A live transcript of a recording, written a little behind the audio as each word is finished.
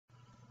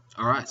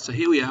Alright, so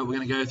here we are. We're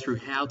going to go through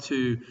how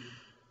to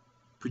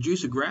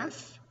produce a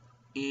graph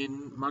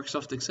in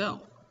Microsoft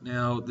Excel.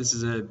 Now, this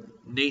is a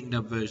neatened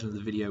up version of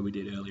the video we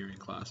did earlier in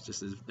class,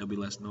 just as there'll be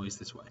less noise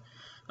this way.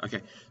 Okay,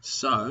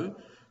 so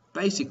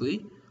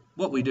basically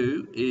what we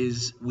do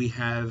is we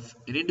have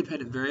an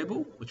independent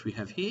variable, which we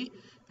have here,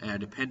 and a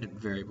dependent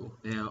variable.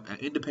 Now, our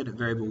independent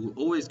variable will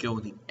always go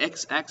on the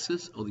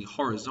x-axis or the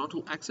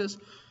horizontal axis,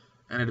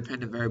 and a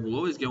dependent variable will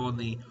always go on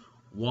the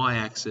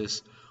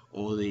y-axis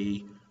or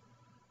the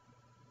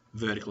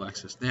vertical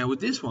axis. Now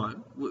with this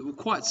one,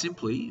 quite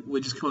simply,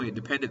 we're just calling it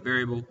dependent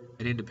variable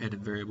and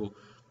independent variable,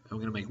 and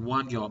we're going to make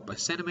one go up by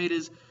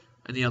centimeters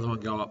and the other one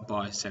go up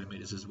by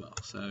centimeters as well.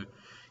 So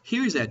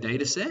here is our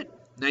data set.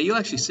 Now you'll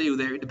actually see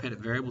with our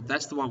independent variable,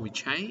 that's the one we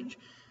change.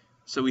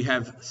 So we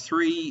have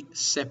three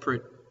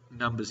separate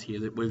numbers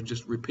here that we've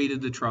just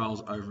repeated the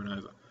trials over and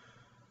over.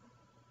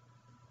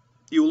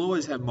 You will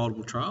always have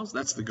multiple trials,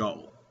 that's the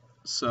goal.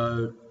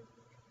 So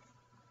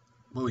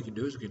what we can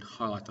do is we can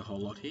highlight the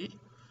whole lot here.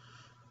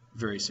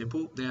 Very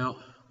simple. Now,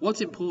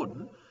 what's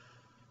important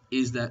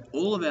is that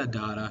all of our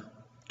data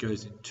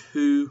goes in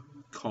two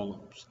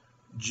columns.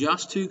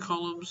 Just two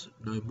columns,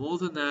 no more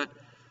than that,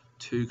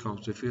 two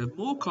columns. If we have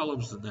more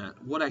columns than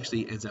that, what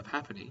actually ends up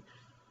happening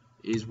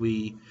is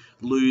we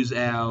lose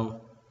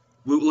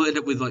we'll end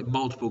up with like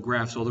multiple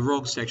graphs or the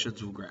wrong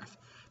sections of a graph,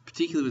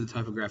 particularly with the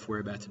type of graph we're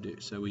about to do.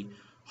 So we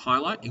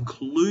highlight,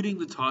 including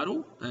the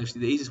title.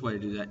 Actually, the easiest way to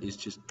do that is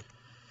just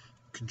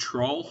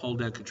hold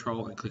down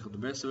control and click on the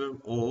rest of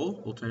them, or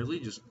alternatively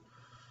just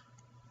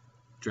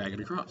drag it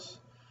across.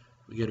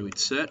 We go to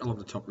insert along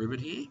the top ribbon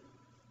here.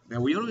 Now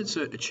we want to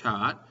insert a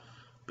chart,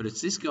 but it's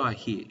this guy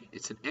here.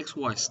 It's an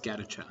XY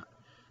scatter chart.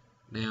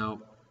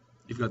 Now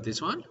you've got this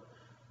one,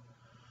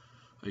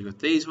 or you've got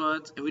these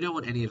ones, and we don't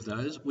want any of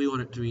those. We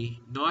want it to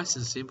be nice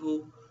and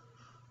simple,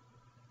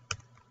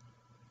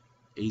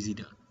 easy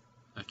done.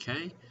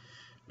 Okay,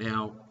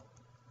 now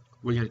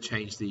we're going to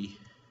change the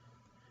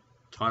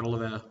title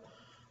of our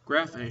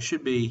graph, and it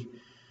should be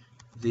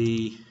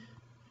the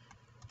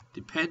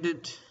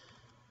dependent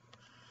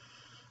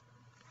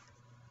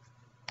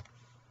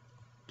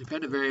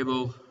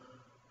variable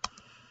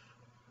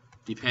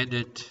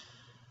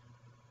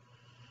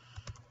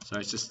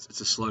sorry,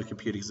 it's a slow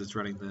computer because it's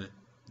running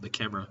the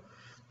camera,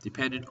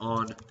 dependent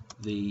on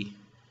the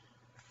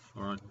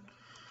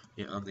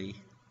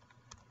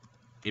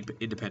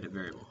independent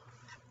variable.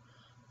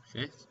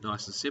 Okay, it's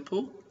nice and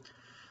simple.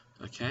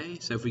 Okay,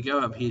 so if we go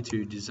up here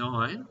to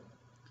design,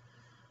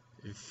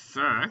 in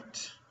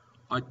fact,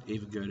 I'd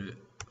even go to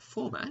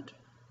format,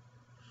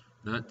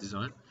 no,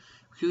 design.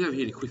 We can go over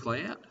here to quick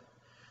layout.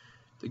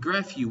 The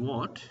graph you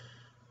want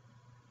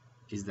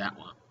is that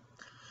one.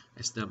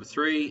 It's number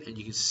 3, and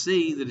you can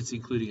see that it's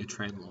including a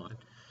trend line.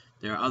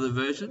 There are other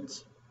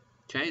versions,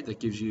 okay, that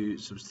gives you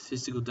some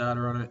statistical data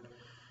on it.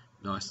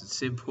 Nice and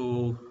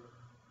simple.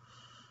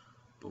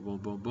 Boom, boom,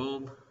 boom,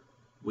 boom.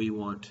 We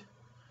want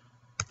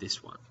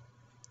this one.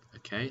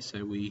 Okay,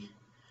 so we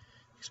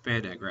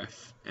expand our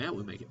graph out,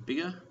 we'll make it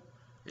bigger.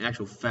 In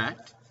actual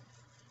fact,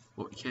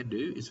 what we can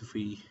do is if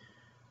we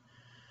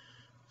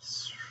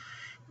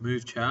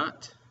move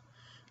chart,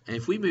 and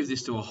if we move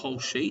this to a whole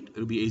sheet,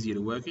 it'll be easier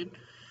to work in.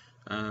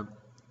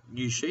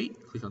 New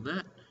sheet, click on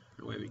that,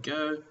 and away we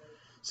go.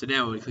 So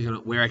now when we click on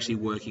it, we're actually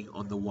working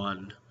on the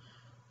one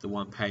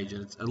page,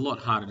 and it's a lot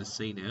harder to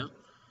see now.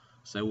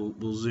 So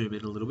we'll zoom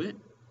in a little bit.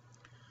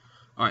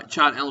 All right,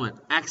 chart element,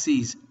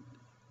 axes.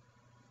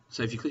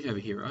 So if you click over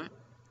here, right,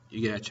 you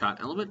get our chart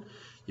element.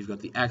 You've got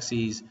the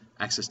axes,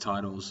 axis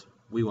titles.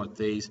 We want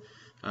these.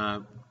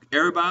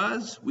 Error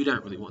bars, we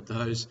don't really want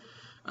those.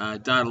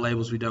 Data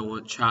labels, we don't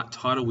want. Chart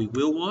title, we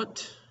will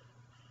want.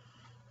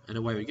 And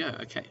away we go.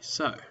 Okay,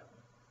 so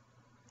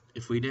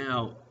if we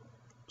now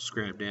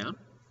scram down,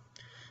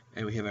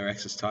 and we have our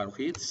axis title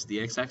here, this is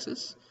the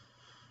x-axis.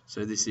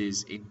 So this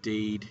is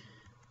indeed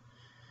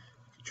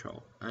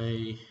Control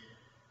A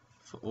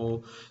for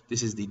all.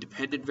 This is the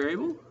dependent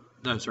variable.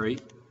 No, sorry.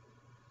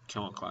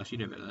 Come on, class, you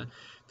know better than that.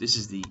 This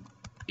is the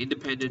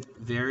independent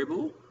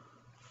variable,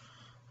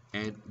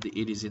 and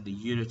it is in the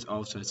units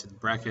of, so it's in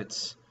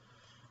brackets,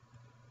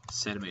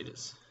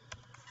 centimeters.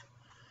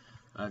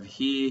 Over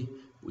here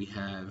we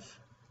have,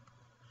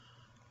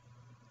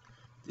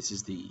 this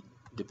is the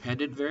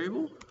dependent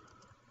variable,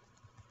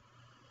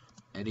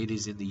 and it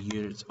is in the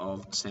units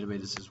of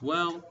centimeters as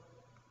well.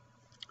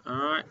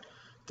 Alright,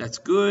 that's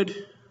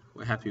good.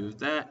 We're happy with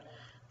that.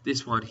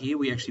 This one here,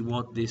 we actually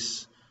want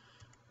this,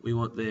 we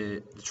want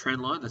the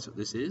trend line, that's what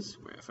this is.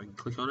 Where if I can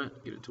click on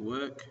it, get it to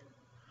work.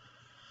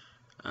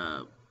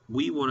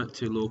 We want it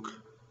to look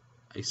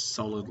a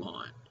solid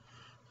line.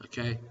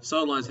 Okay,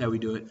 solid line is how we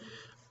do it.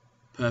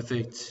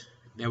 Perfect.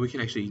 Now we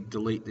can actually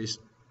delete this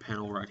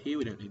panel right here.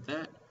 We don't need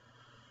that.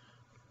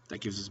 That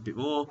gives us a bit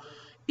more.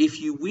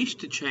 If you wish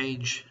to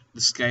change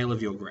the scale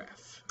of your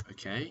graph,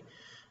 okay,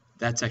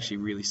 that's actually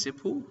really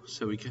simple.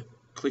 So we can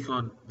click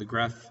on the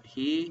graph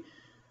here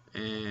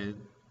and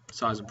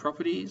size and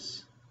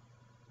properties.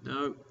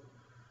 No.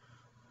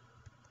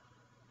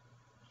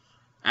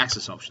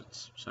 Axis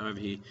options. So over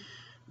here.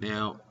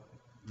 Now,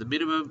 the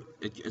minimum,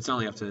 it's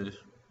only up to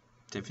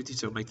 1050,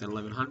 so we'll make that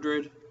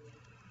 1100.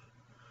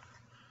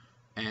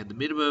 And the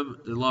minimum,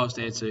 the lowest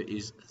answer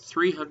is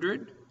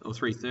 300 or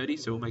 330,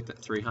 so we'll make that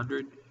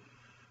 300.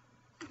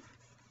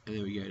 And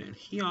then we go down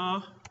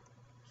here,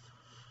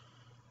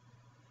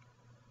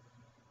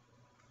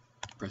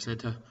 press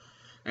enter,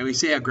 and we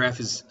see our graph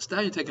is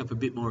starting to take up a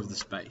bit more of the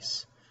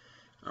space.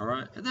 All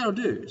right, and that'll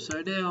do.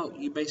 So now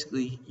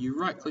you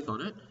right click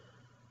on it,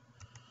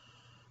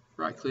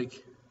 right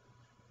click,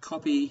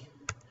 copy,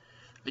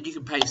 and you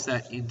can paste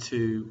that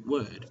into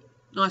Word.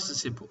 Nice and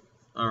simple.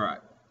 All right,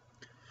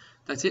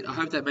 that's it. I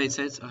hope that made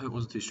sense. I hope it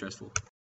wasn't too stressful.